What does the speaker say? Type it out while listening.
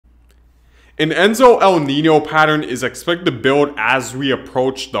An Enzo El Nino pattern is expected to build as we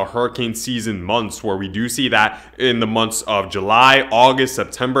approach the hurricane season months, where we do see that in the months of July, August,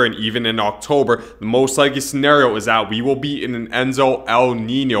 September, and even in October. The most likely scenario is that we will be in an Enzo El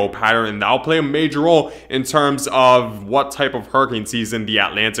Nino pattern, and that will play a major role in terms of what type of hurricane season the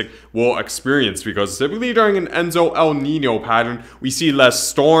Atlantic will experience, because typically during an Enzo El Nino pattern, we see less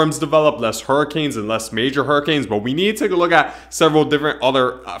storms develop, less hurricanes, and less major hurricanes. But we need to take a look at several different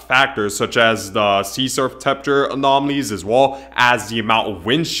other factors, such as the sea surf temperature anomalies, as well as the amount of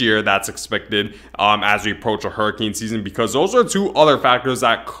wind shear that's expected as we approach a hurricane season, because those are two other factors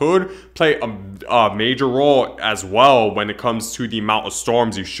that could play a major role as well when it comes to the amount of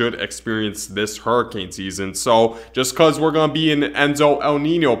storms you should experience this hurricane season. So just because we're going to be in an Enzo El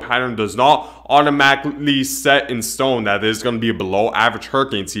Nino pattern does not automatically set in stone that there's going to be a below average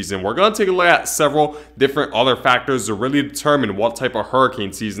hurricane season. We're going to take a look at several different other factors to really determine what type of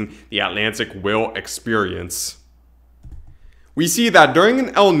hurricane season the Atlantic will experience. We see that during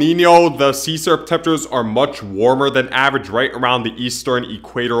an El Nino, the sea surf temperatures are much warmer than average right around the eastern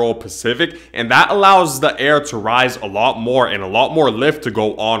equatorial Pacific, and that allows the air to rise a lot more and a lot more lift to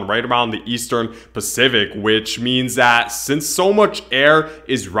go on right around the eastern Pacific, which means that since so much air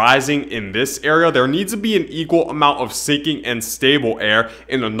is rising in this area, there needs to be an equal amount of sinking and stable air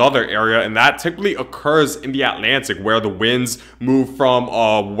in another area, and that typically occurs in the Atlantic, where the winds move from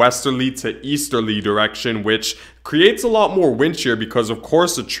a westerly to easterly direction, which creates a lot more wind shear because, of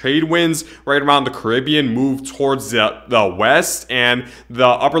course, the trade winds right around the Caribbean move towards the west, and the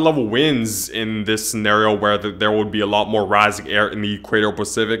upper level winds in this scenario, where there would be a lot more rising air in the equatorial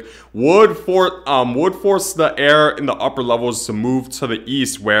Pacific, would force the air in the upper levels to move to the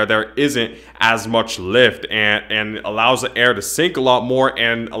east, where there isn't as much lift, and allows the air to sink a lot more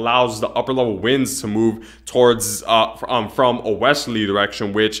and allows the upper level winds to move towards from a westerly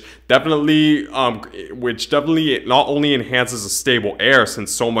direction, which definitely not only enhances the stable air,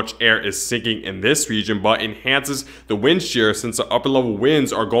 since so much air is sinking in this region, but enhances the wind shear, since the upper level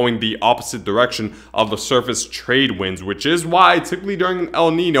winds are going the opposite direction of the surface trade winds, which is why typically during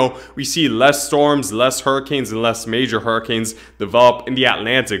El Nino we see less storms, less hurricanes, and less major hurricanes develop in the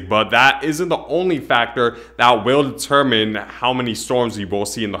Atlantic. But that isn't the only factor that will determine how many storms we will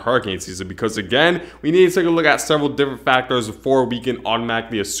see in the hurricane season, because again, we need to take a look at several different factors before we can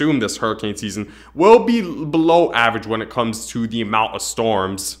automatically assume this hurricane season will be below average when it comes to the amount of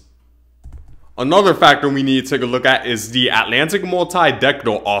storms. Another factor we need to take a look at is the Atlantic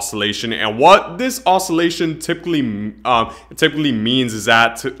multidecadal oscillation, and what this oscillation typically means is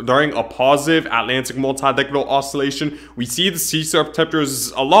that during a positive Atlantic multidecadal oscillation, we see the sea surf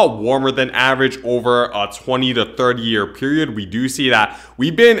temperatures a lot warmer than average over a 20 to 30 year period. We do see that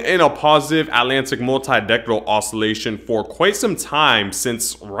we've been in a positive Atlantic multidecadal oscillation for quite some time,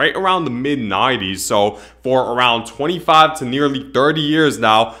 since right around the mid-90s. So for around 25 to nearly 30 years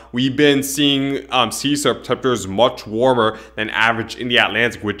now, we've been seeing sea surf temperatures much warmer than average in the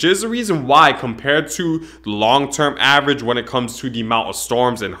Atlantic, which is the reason why, compared to the long-term average when it comes to the amount of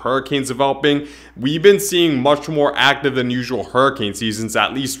storms and hurricanes developing, we've been seeing much more active than usual hurricane seasons,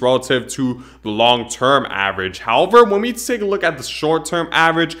 at least relative to the long-term average. However, when we take a look at the short-term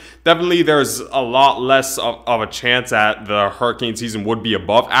average, definitely there's a lot less of a chance that the hurricane season would be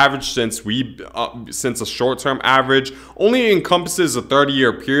above average, since a short-term average only encompasses a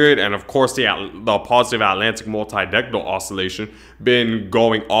 30-year period, and of course the positive Atlantic multidecadal oscillation been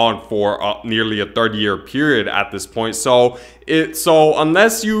going on for nearly a 30-year period at this point. So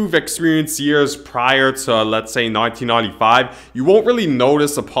unless you've experienced years prior to, let's say, 1995, you won't really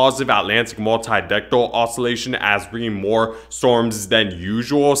notice a positive Atlantic multidecadal oscillation as bringing more storms than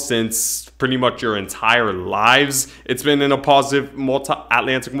usual, since pretty much your entire lives it's been in a positive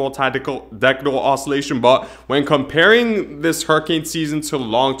Atlantic multidecadal oscillation. But when comparing this hurricane season to the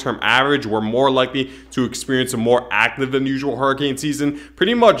long-term average, we're more likely to experience a more active than usual hurricane season,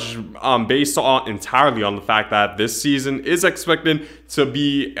 pretty much based entirely on the fact that this season is expected to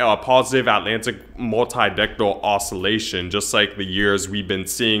be a positive Atlantic multidecadal oscillation, just like the years we've been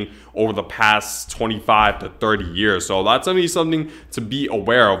seeing over the past 25 to 30 years. So that's going to be something to be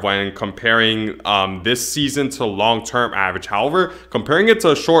aware of when comparing this season to long-term average. However, comparing it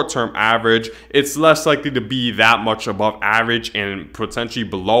to a short-term average, it's less likely to be that much above average and potentially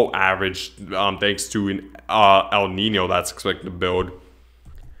below average, thanks to an El Nino that's expected to build.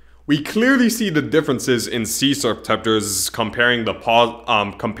 We clearly see the differences in sea surf temperatures comparing the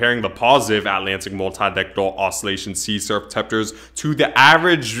positive Atlantic multidecadal oscillation sea surf temperatures to the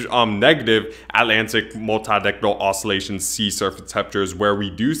average negative Atlantic multidecadal oscillation sea surf temperatures, where we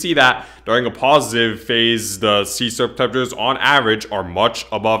do see that during a positive phase, the sea surf temperatures on average are much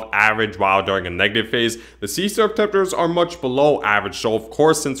above average, while during a negative phase, the sea surf temperatures are much below average. So of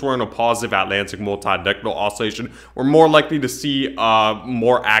course, since we're in a positive Atlantic multidecadal oscillation, we're more likely to see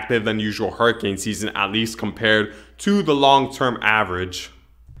more active than usual hurricane season, at least compared to the long-term average.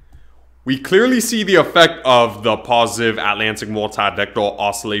 We clearly see the effect of the positive Atlantic multidecadal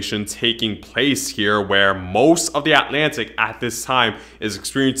oscillation taking place here, where most of the Atlantic at this time is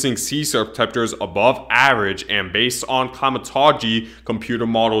experiencing sea surf temperatures above average, and based on climatology computer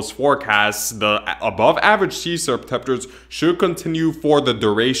models forecasts, the above average sea surf temperatures should continue for the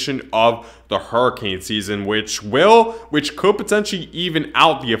duration of the hurricane season, which could potentially even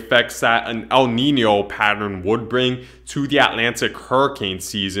out the effects that an El Nino pattern would bring to the Atlantic hurricane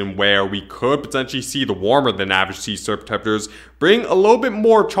season, where we could potentially see the warmer than average sea surf temperatures bring a little bit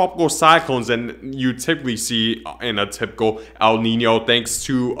more tropical cyclones than you typically see in a typical El Nino, thanks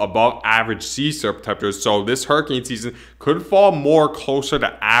to above average sea surf temperatures. So this hurricane season could fall more closer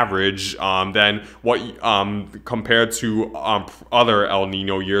to average than what compared to other El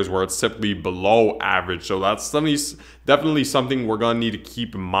Nino years where it's typically below average. So that's definitely something we're going to need to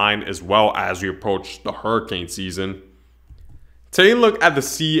keep in mind as well as we approach the hurricane season. Taking a look at the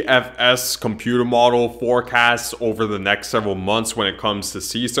CFS computer model forecasts over the next several months when it comes to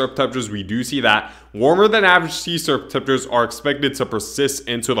sea surf temperatures, we do see that warmer than average sea surf temperatures are expected to persist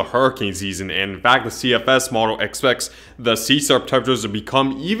into the hurricane season. And in fact, the CFS model expects the sea surf temperatures to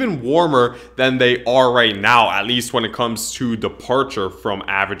become even warmer than they are right now, at least when it comes to departure from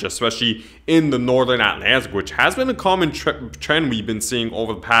average, especially in the northern Atlantic, which has been a common trend we've been seeing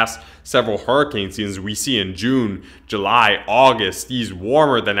over the past several hurricane seasons. We see in June, July, August, these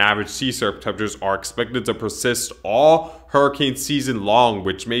warmer than average sea surf temperatures are expected to persist all hurricane season long,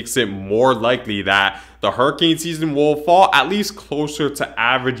 which makes it more likely that the hurricane season will fall at least closer to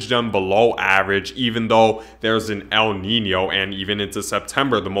average than below average, even though there's an El Nino. And even into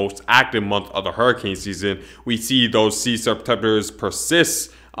September, the most active month of the hurricane season, we see those sea surf temperatures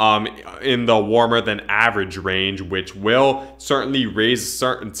persist in the warmer than average range, which will certainly raise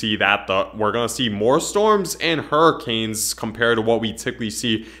certainty that we're going to see more storms and hurricanes compared to what we typically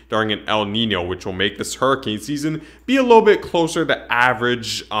see during an El Nino, which will make this hurricane season be a little bit closer to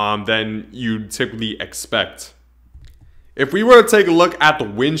average than you'd typically expect. If we were to take a look at the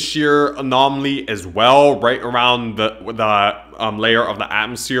wind shear anomaly as well, right around the layer of the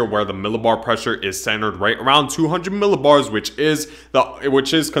atmosphere where the millibar pressure is centered right around 200 millibars, which is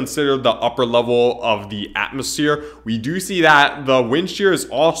considered the upper level of the atmosphere, we do see that the wind shear is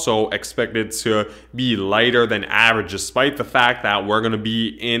also expected to be lighter than average, despite the fact that we're going to be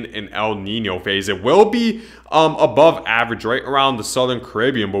in an El Nino phase. It will be above average right around the southern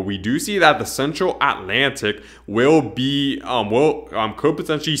Caribbean, but we do see that the central Atlantic will be could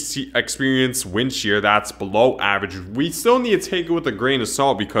potentially experience wind shear that's below average. We still need to take it with a grain of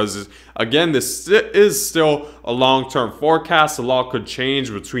salt because, again, this is still a long-term forecast. A lot could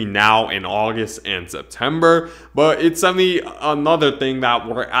change between now and August and September, but it's definitely another thing that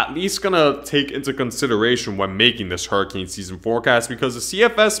we're at least gonna take into consideration when making this hurricane season forecast, because the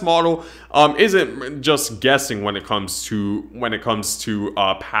CFS model isn't just guessing when it comes to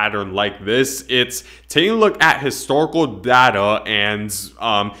a pattern like this. It's taking a look at historical data and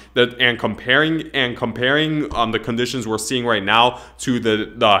comparing the conditions we're seeing right now to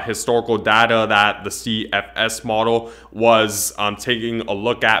the historical data that the CFS model was taking a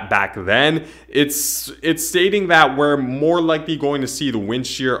look at back then. It's stating that we're more likely going to see the wind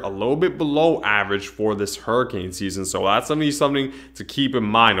shear a little bit below average for this hurricane season. So that's something to keep in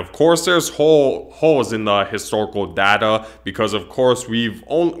mind. Of course, there's holes in the historical data because, of course,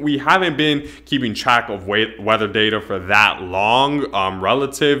 we haven't been keeping track of weather data for that long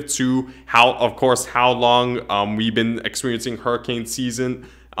relative to how long we've been experiencing hurricane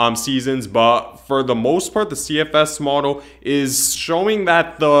seasons. But for the most part, the CFS model is showing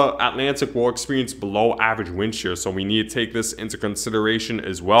that the Atlantic will experience below average wind shear. So we need to take this into consideration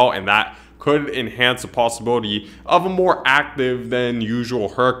as well, and that could enhance the possibility of a more active than usual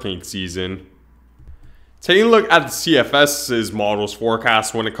hurricane season. Taking a look at the CFS's model's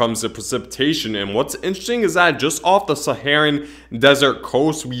forecast when it comes to precipitation, and what's interesting is that just off the Saharan desert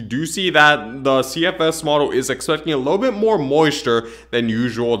coast, we do see that the CFS model is expecting a little bit more moisture than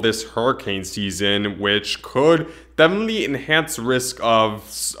usual this hurricane season, which could definitely enhanced risk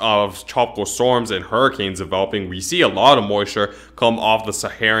of tropical storms and hurricanes developing. We see a lot of moisture come off the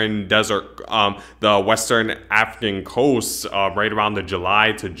Saharan desert, the western African coast, right around the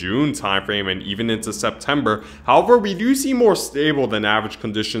July to June timeframe and even into September. However, we do see more stable than average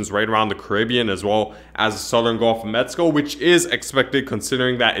conditions right around the Caribbean as well as the southern Gulf of Mexico, which is expected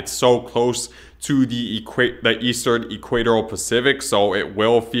considering that it's so close to the eastern equatorial Pacific, so it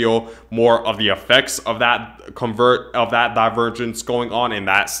will feel more of the effects of that divergence going on and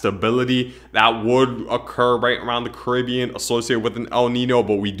that stability that would occur right around the Caribbean associated with an El Nino.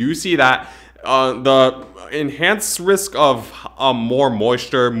 But we do see that the enhanced risk of more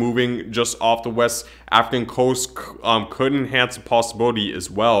moisture moving just off the West African coast could enhance the possibility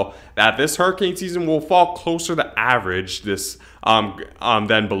as well that this hurricane season will fall closer to average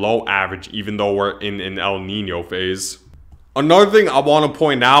than below average, even though we're in an El Nino phase. Another thing I want to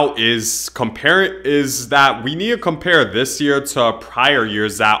point out is that we need to compare this year to prior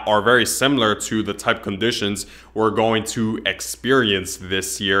years that are very similar to the type of conditions we're going to experience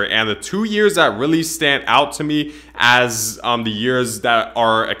this year. And the 2 years that really stand out to me as the years that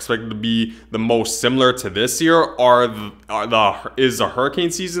are expected to be the most similar to this year is the hurricane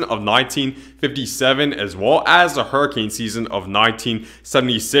season of 1957 as well as the hurricane season of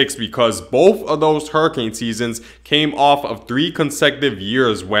 1976, because both of those hurricane seasons came off of 3 consecutive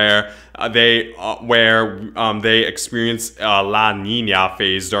years where they experienced a La Nina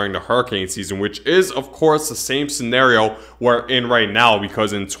phase during the hurricane season, which is of course the same scenario we're in right now,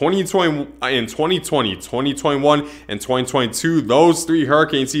 because in 2020, 2021, and 2022, those 3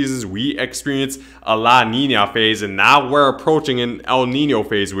 hurricane seasons we experienced a La Nina phase, and now we're approaching an El Nino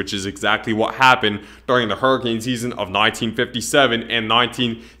phase, which is exactly what happened during the hurricane season of 1957 and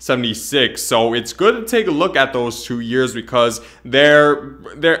 1976. So it's good to take a look at those 2 years because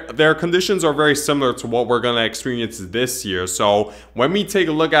their conditions are very similar to what we're going to experience this year. So when we take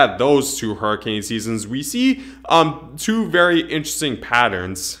a look at those 2 hurricane seasons, we see 2 very interesting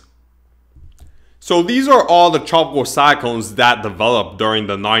patterns. So these are all the tropical cyclones that developed during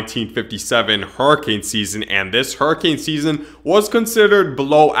the 1957 hurricane season, and this hurricane season was considered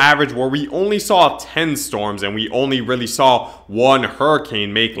below average, where we only saw 10 storms and we only really saw 1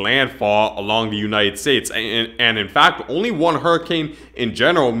 hurricane make landfall along the United States. And in fact, only 1 hurricane in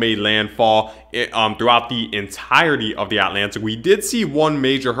general made landfall throughout the entirety of the Atlantic. We did see 1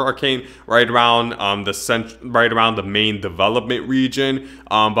 major hurricane right around the main development region,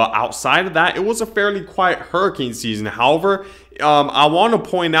 but outside of that, it was a fairly quiet hurricane season. However, I want to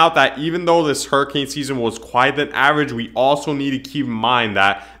point out that even though this hurricane season was quieter than average, we also need to keep in mind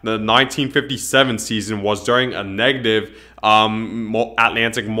that the 1957 season was during a negative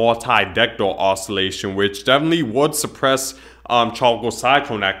Atlantic multi-decadal oscillation, which definitely would suppress tropical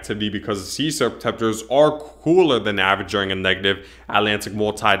cyclone activity because the sea surface temperatures are cooler than average during a negative Atlantic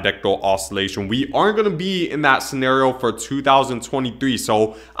multi-decadal oscillation. We aren't going to be in that scenario for 2023,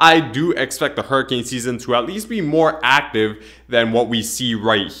 so I do expect the hurricane season to at least be more active than what we see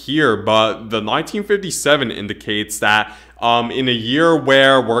right here. But the 1957 indicates that in a year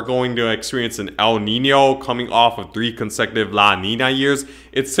where we're going to experience an El Nino coming off of 3 consecutive La Nina years,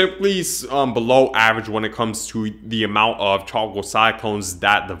 it's typically below average when it comes to the amount of tropical cyclones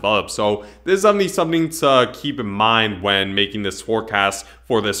that develop. So this is definitely something to keep in mind when making this forecast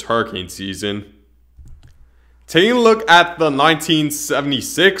for this hurricane season. Taking a look at the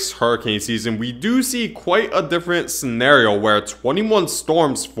 1976 hurricane season, we do see quite a different scenario where 21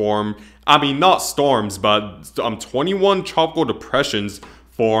 storms formed. I mean, not storms, but 21 tropical depressions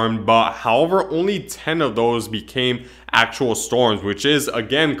formed, but however, only 10 of those became actual storms, which is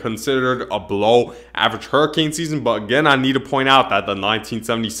again considered a below average hurricane season. But again, I need to point out that the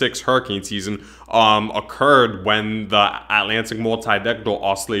 1976 hurricane season occurred when the Atlantic multi-decadal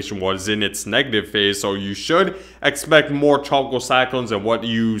oscillation was in its negative phase, so you should expect more tropical cyclones than what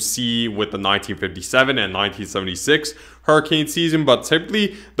you see with the 1957 and 1976 hurricane season. But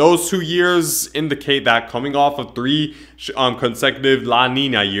typically those 2 years indicate that coming off of 3 consecutive La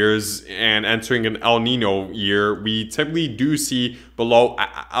Nina years and entering an El Nino year, we typically do see below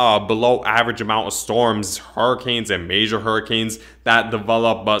average amount of storms, hurricanes, and major hurricanes that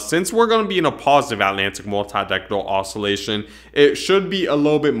develop. But since we're going to be in a positive Atlantic multi-decadal oscillation, it should be a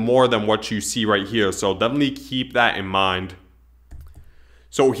little bit more than what you see right here, so definitely keep that in mind.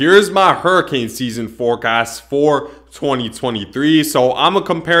 So here's my hurricane season forecast for 2023. So I'm gonna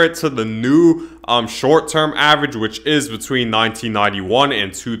compare it to the new short-term average, which is between 1991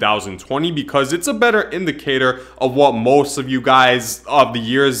 and 2020, because it's a better indicator of what most of you guys of the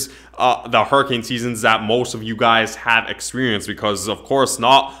years the hurricane seasons that most of you guys have experienced, because of course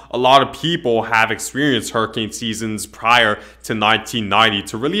not a lot of people have experienced hurricane seasons prior to 1990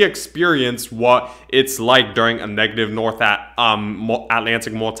 to really experience what it's like during a negative North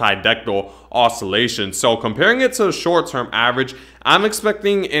Atlantic multi-decadal oscillation. So comparing it to the short-term average, I'm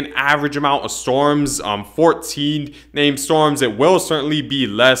expecting an average amount of storms, 14 named storms. It will certainly be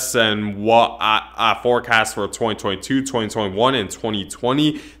less than what I forecast for 2022, 2021, and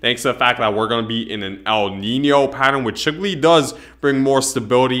 2020, thanks to the fact that we're going to be in an El Nino pattern, which typically does bring more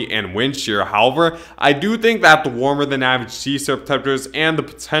stability and wind shear. However, I do think that the warmer than average sea surface temperatures and the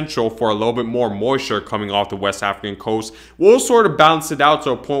potential for a little bit more moisture coming off the West African coast will sort of balance it out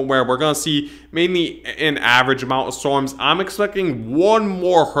to a point where we're going to see mainly an average amount of storms. I'm expecting one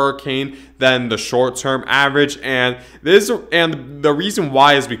more hurricane than the short-term average, and the reason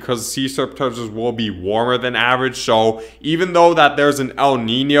why is because sea surface temperatures will be warmer than average. So even though that there's an El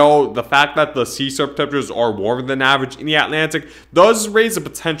Nino, the fact that the sea surface temperatures are warmer than average in the Atlantic does raise the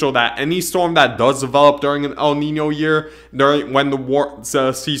potential that any storm that does develop during an El Nino year, when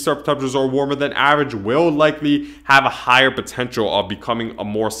the sea surface temperatures are warmer than average, will likely have a higher potential of becoming a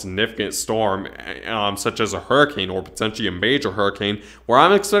more significant storm, such as a hurricane or potentially a major hurricane, where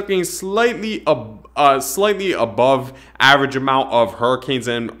I'm expecting slightly above average amount of hurricanes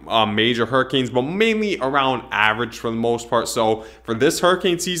and major hurricanes, but mainly around average for the most part. So for this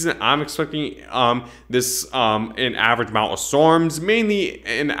hurricane season, I'm expecting an average amount of storms, mainly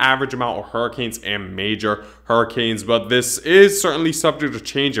an average amount of hurricanes and major hurricanes, but this is certainly subject to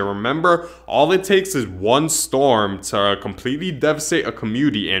change. And remember, all it takes is one storm to completely devastate a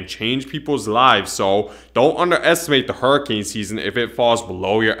community and change people's lives. So don't underestimate the hurricane season if it falls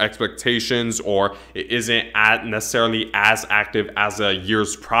below your expectations or it isn't necessarily as active as the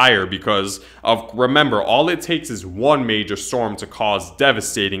years prior, because remember, all it takes is one major storm to cause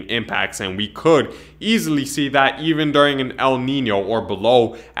devastating impacts, and we could easily see that even during an El Nino or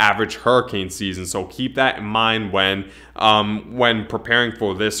below average hurricane season. So keep that in mind when preparing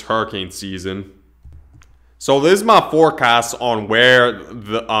for this hurricane season. So this is my forecast on where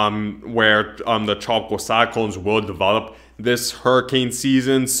the tropical cyclones will develop this hurricane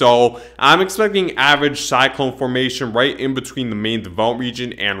season. So I'm expecting average cyclone formation right in between the main development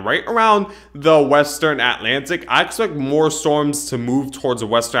region and right around the Western Atlantic. I expect more storms to move towards the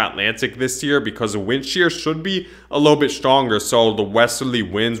Western Atlantic this year because the wind shear should be a little bit stronger. So the westerly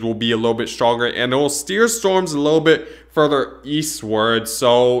winds will be a little bit stronger and it will steer storms a little bit further eastward.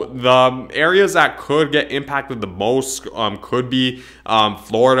 So the areas that could get impacted the most could be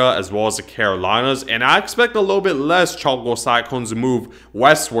Florida as well as the Carolinas, and I expect a little bit less tropical cyclones to move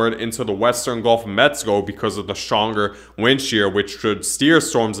westward into the western Gulf of Mexico because of the stronger wind shear, which should steer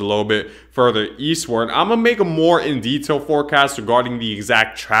storms a little bit further eastward. I'm gonna make a more in detail forecast regarding the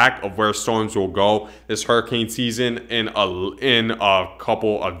exact track of where storms will go this hurricane season in a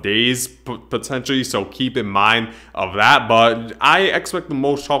couple of days potentially, so keep in mind of that. But I expect the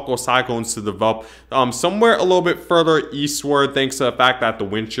most tropical cyclones to develop somewhere a little bit further eastward, thanks to the fact that the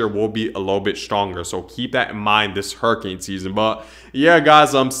wind shear will be a little bit stronger. So keep that in mind this hurricane season. But yeah,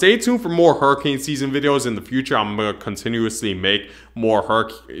 guys, stay tuned for more hurricane season videos in the future. I'm gonna continuously make more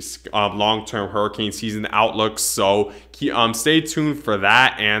long-term hurricane season outlooks, so stay tuned for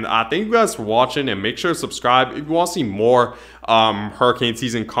that. And thank you guys for watching, and make sure to subscribe if you want to see more hurricane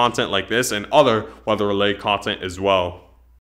season content like this and other weather related content as well.